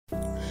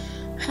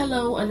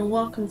Hello and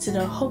welcome to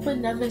the Hope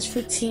and Evans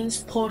for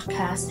Teens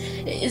podcast.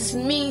 It is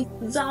me,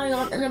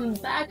 Zion, and I'm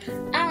back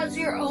as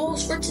your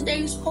host for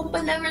today's Hope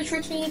and Evans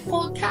for Teens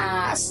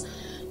podcast.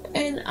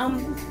 And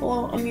I'm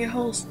your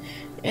host.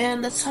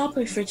 And the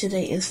topic for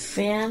today is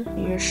fan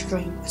your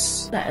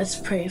strengths. Let us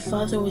pray.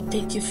 Father, we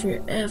thank you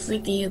for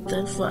everything you've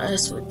done for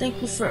us. We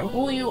thank you for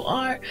who you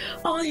are,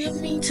 all you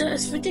mean to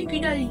us. We thank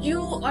you that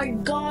you are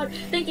God.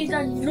 Thank you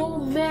that no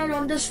man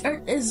on this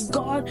earth is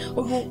God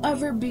or will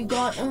ever be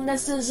God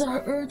unless this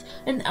earth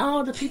and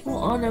all the people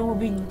on it will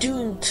be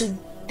doomed to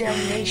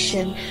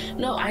damnation.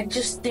 No, I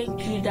just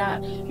thank you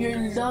that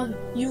you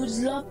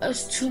love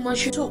us too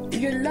much.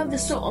 Your love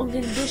is so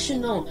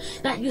unconditional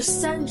that you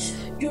sent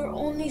your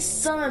only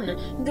son,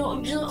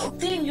 the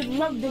thing you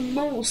love the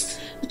most,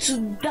 to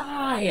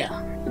die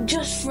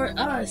just for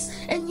us.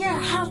 And yet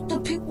half the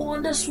people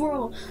in this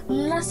world,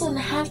 less than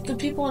half the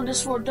people in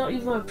this world, don't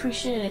even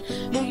appreciate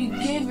it. But you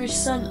gave your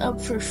son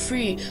up for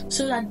free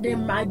so that there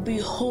might be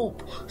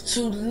hope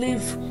to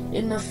live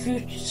in the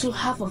future, to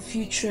have a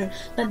future,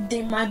 that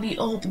there might be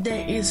hope.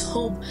 There is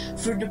hope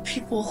for the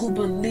people who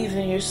believe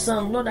in your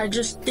son. Lord, I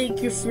just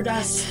thank you for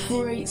that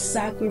great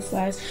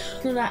sacrifice.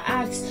 Lord, I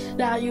ask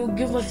that you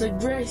give us the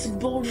grace and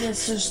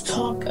boldness to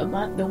talk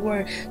about the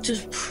word, to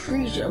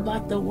preach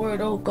about the word,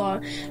 oh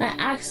God. I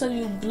ask that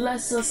you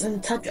bless us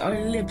and touch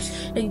our lips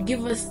and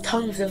give us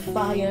tongues of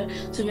fire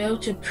to be able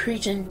to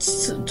preach and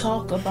to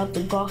talk about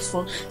the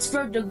gospel.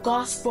 Spread the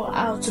gospel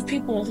out to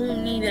people who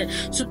need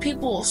it, to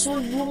people so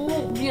you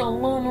won't be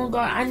alone, oh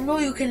God. I know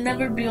you can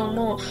never be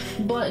alone,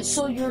 but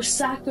so your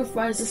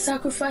sacrifice, the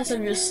sacrifice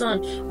of your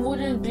son,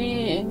 wouldn't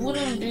be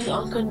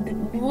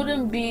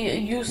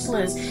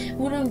useless,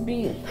 wouldn't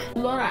be.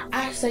 Lord, I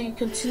ask that you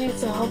continue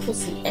to help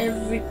us in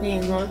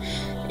everything, Lord.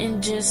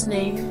 In Jesus'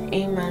 name,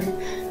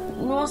 amen.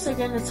 Once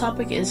again, the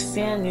topic is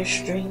fan your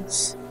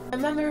strengths. The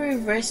memory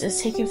verse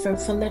is taken from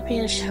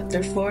Philippians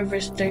chapter 4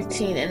 verse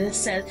 13, and it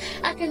says,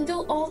 I can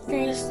do all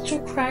things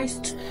through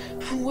Christ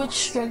which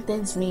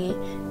strengthens me.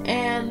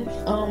 And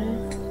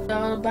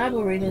the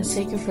Bible reading is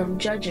taken from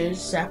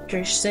Judges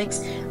chapter 6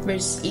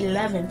 verse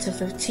 11 to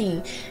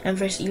 15, and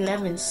verse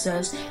 11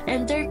 says,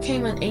 And there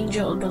came an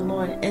angel of the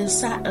Lord and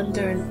sat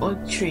under an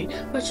oak tree,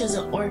 which is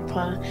an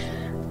orpah,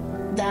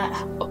 that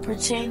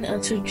pertained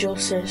unto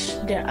Joseph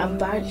the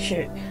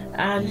Abijah,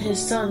 and his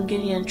son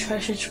Gideon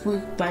treasured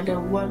wood by the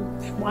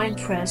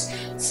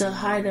winepress to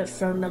hide it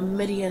from the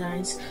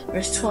Midianites.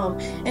 Verse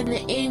 12, And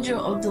the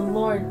angel of the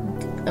Lord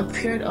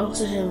appeared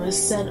unto him and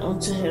said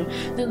unto him,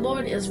 The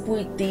Lord is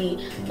with thee,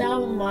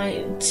 thou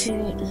mighty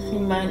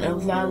man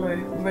of valour.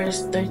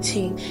 Verse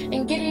 13,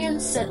 And Gideon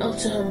said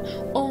unto him,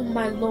 O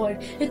my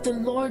Lord, if the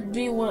Lord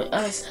be with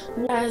us,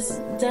 has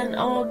then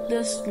all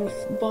this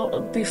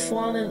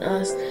befallen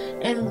us?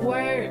 And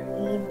where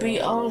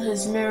be all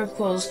his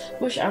miracles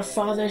which our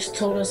fathers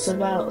told us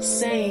about,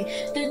 saying,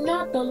 Did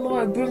not the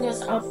Lord bring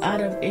us up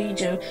out of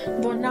Egypt?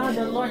 But now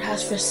the Lord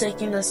has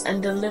forsaken us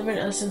and delivered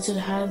us into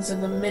the hands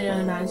of the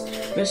Midianites.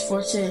 Verse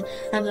 14,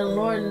 And the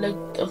Lord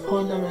looked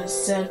upon them and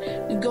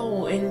said,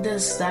 Go in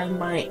this thy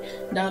might,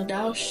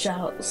 thou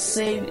shalt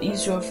save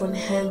Israel from the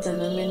hands of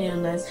the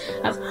Midianites.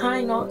 Have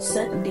I not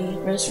sent thee?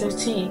 Verse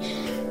 15,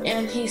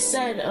 And he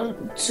said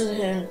unto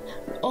him,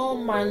 O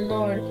my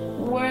Lord,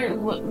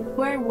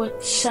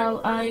 wherewith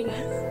shall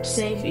I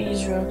save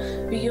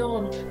Israel?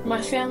 Behold,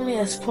 my family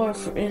is poor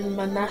in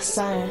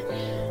Manasseh,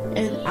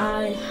 and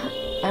I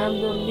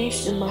am the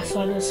least in my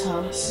father's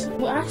house.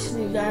 Well,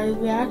 actually, guys,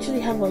 we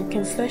actually have a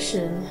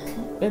confession,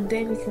 a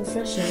daily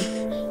confession,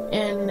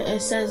 and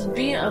it says,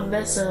 Be a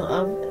vessel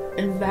of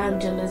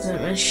evangelism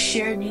and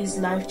share these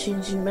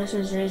life-changing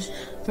messages,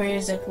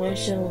 prayers,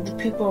 declaration with the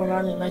people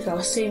around it, like I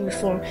was saying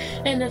before.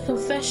 And the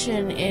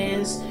confession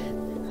is,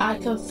 I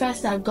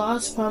confess that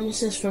God's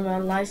promises for my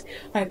life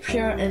are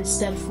pure and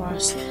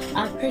steadfast.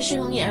 I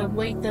patiently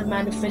await the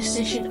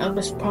manifestation of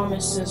his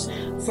promises,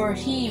 for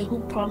he who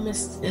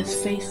promised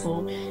is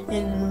faithful.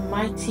 In the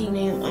mighty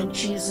name of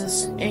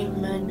Jesus,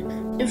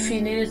 amen. If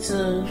you needed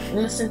to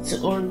listen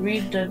to or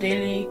read the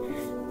daily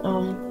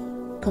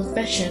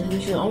confession, you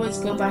can always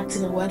go back to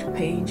the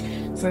webpage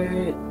for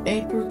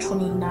April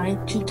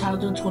 29,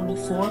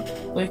 2024,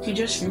 or you can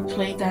just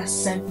replay that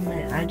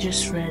segment I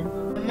just read.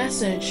 The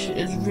message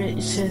is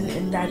written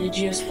in Daddy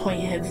Gio's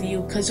point of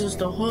view, because it was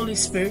the Holy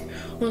Spirit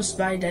who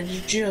inspired Daddy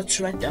Gio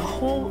to write the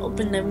whole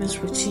Open Evans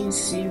Routine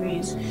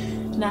series.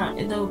 Now,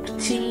 the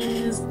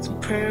teens, the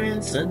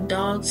parents,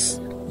 adults,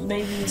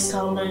 babies,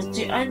 toddlers,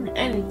 do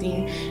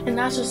anything, and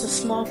that's just a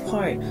small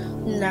part.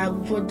 Now,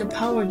 with the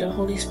power of the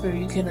Holy Spirit,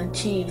 you can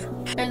achieve.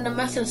 And the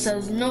message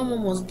says, no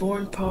one was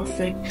born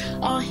perfect.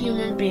 All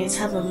human beings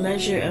have a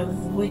measure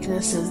of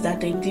weaknesses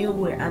that they deal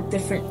with at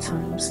different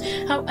times.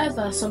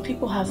 However, some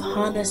people have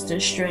harnessed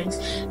their strengths,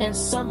 and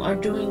some are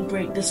doing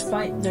great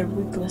despite their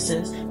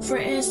weaknesses. For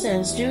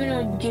instance, do you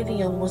know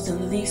Gideon was the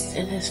least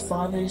in his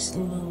father's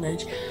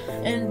lineage?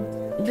 And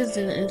this is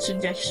an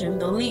interjection.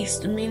 The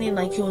least, meaning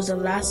like he was the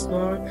last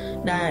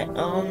born that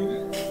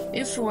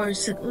if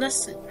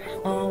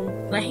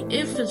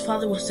if his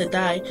father was to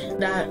die,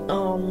 that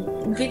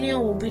Gideon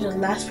will be the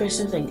last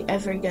person to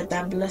ever get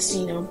that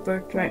blessing of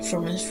birthright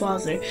from his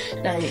father.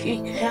 That he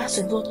has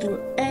to go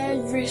through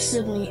every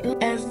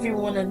sibling, every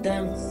one of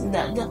them.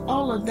 That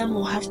all of them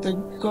will have to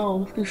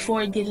go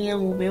before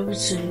Gideon will be able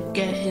to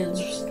get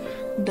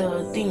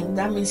the thing.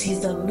 That means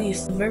he's the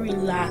least, the very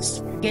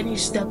last, getting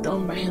stepped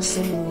on by his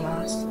sibling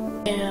last.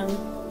 And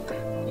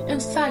in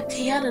fact,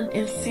 he had an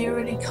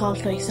inferiority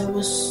complex that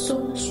was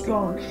so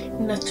strong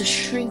enough to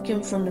shrink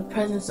him from the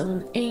presence of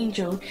an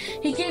angel.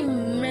 He gave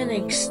many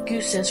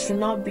excuses for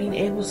not being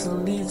able to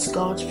lead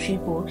God's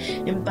people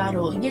in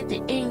battle, yet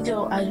the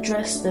angel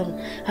addressed them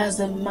as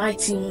the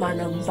mighty man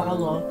of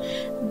valor.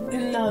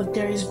 Beloved,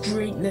 there is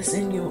greatness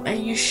in you,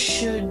 and you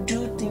should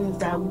do things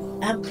that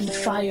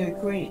amplify your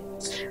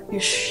greatness, your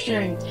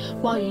strength,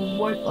 while you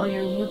work on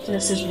your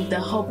weaknesses with the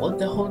help of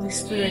the Holy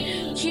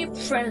Spirit. Keep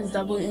friends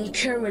that will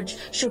encourage,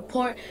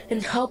 support,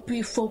 and help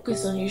you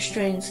focus on your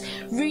strengths.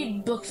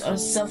 Read books on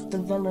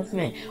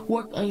self-development,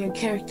 work on your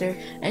character,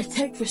 and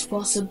take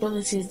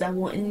responsibilities that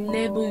will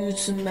enable you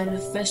to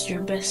manifest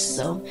your best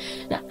self.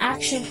 The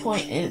action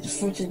point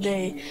for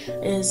today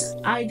is,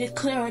 I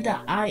declare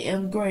that I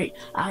am great,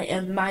 I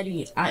am mighty,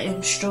 I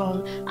am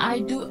strong. I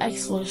do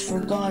exploits for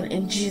God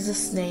in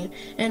Jesus' name.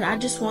 And I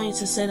just want you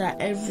to say that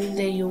every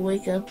day you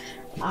wake up.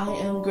 I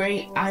am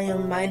great, I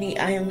am mighty,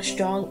 I am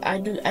strong, I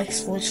do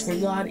exploits for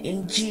God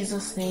in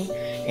Jesus' name.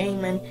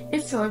 Amen.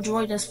 If you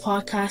enjoyed this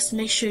podcast,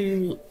 make sure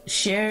you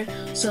share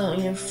so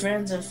your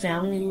friends and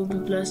family will be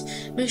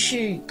blessed. Make sure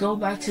you go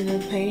back to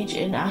the page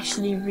and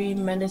actually read,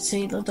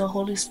 meditate, let the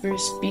Holy Spirit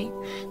speak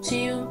to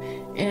you.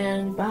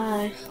 And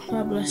bye.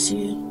 God bless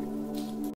you.